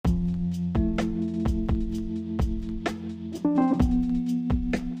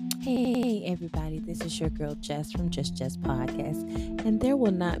This is your girl Jess from Just Jess Podcast, and there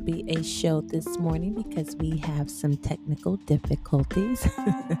will not be a show this morning because we have some technical difficulties,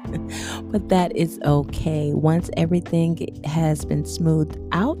 but that is okay. Once everything has been smoothed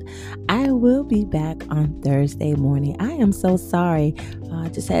out, I will be back on Thursday morning. I am so sorry. I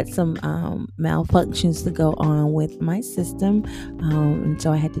just had some malfunctions to go on with my system, and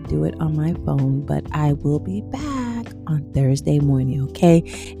so I had to do it on my phone, but I will be back on Thursday morning, okay?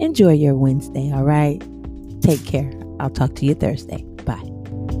 Enjoy your Wednesday, all right? Take care. I'll talk to you Thursday.